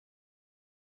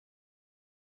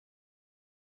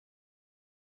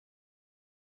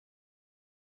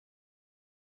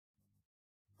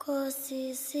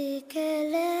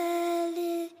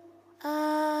Kosisikeleli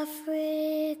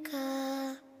Afrika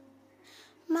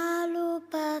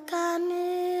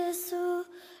malupakanisu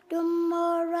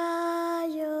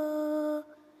dumorayo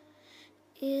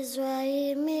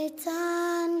Israel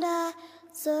mitanda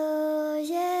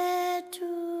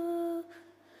zoyetu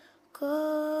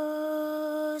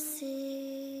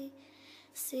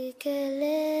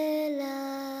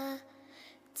kosisikelela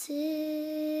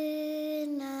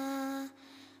tina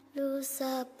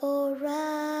lusaporayo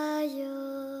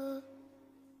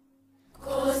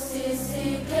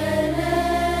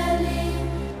kosisikeleli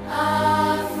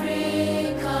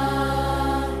Afrika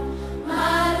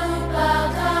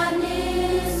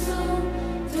malupakanisu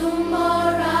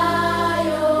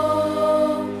tumorayo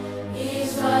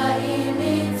Israel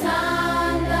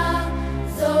mitanda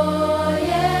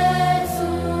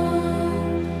zoyetu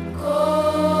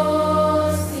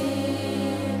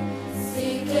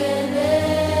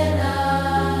kosisikelela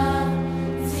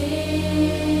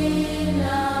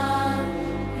tina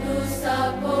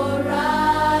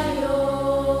lusaporayo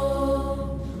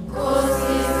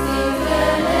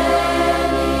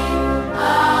kosisikeleli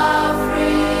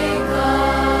Afrika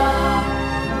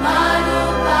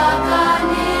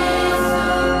malupakanisu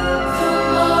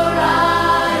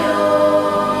tumorayo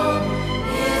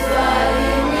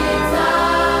Israel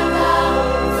mitanda zoyetu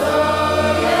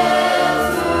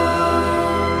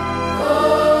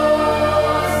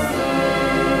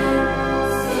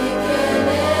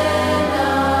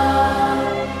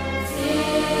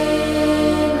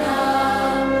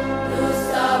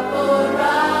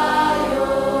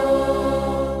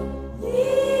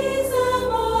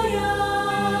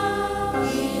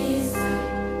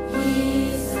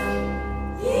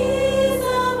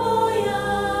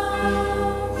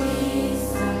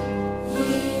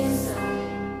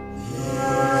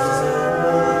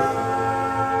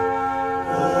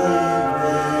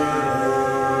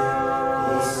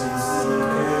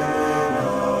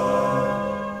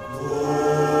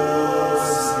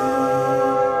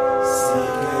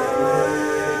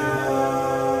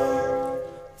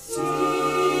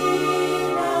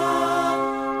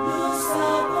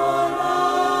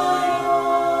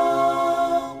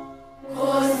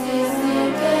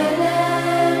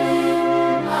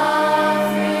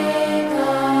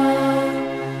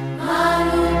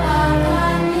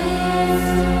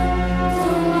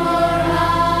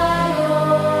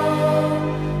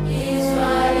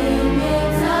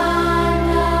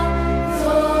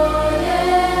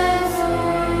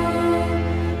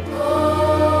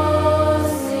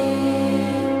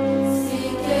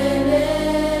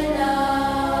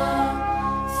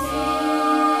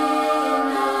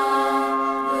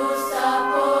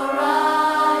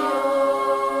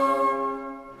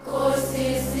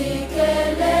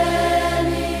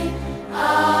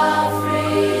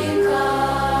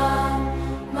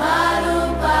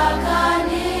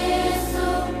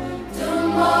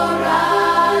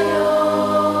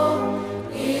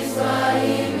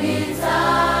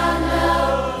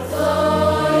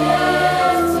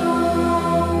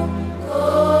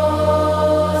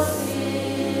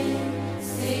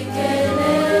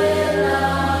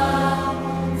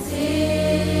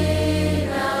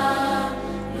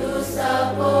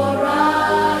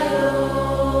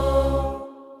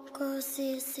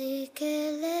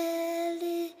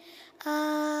kosisikeleli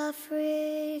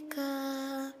Afrika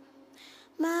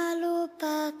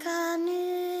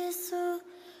malupakanisu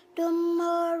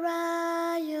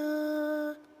dumorayo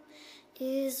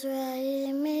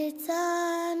Israel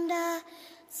mitanda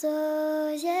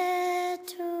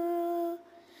zoyetu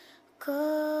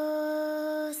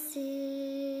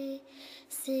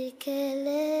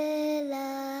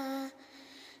kosisikelela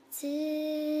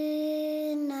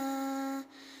tina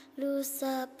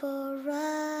lusaporayo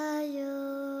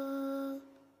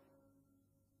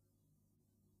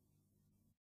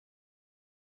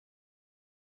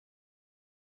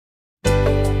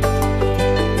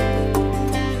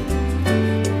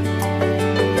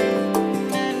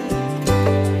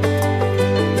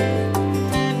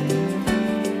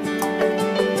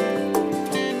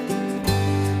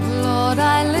Lord,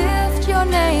 I lift your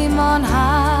name on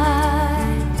high.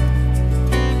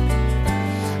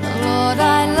 Lord,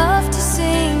 I love to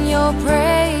sing your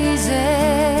praises.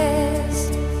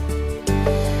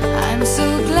 I'm so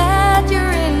glad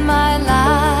you're in my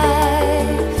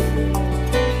life.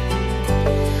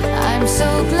 I'm so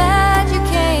glad you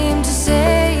came to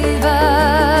save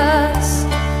us.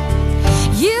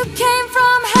 You came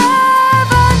from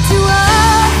heaven to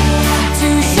earth to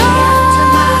show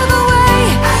the way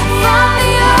from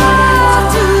the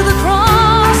earth to the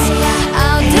cross.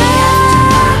 Our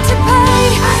debt to pay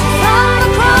from the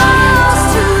cross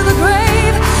to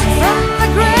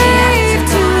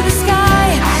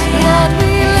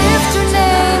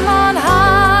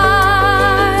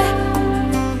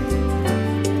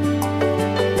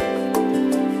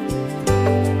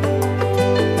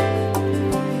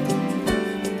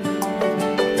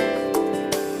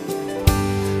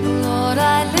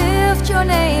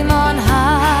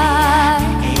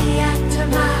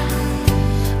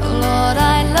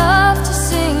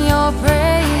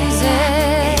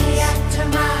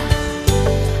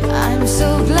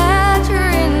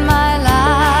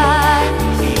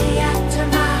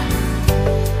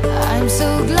I'm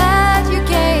so glad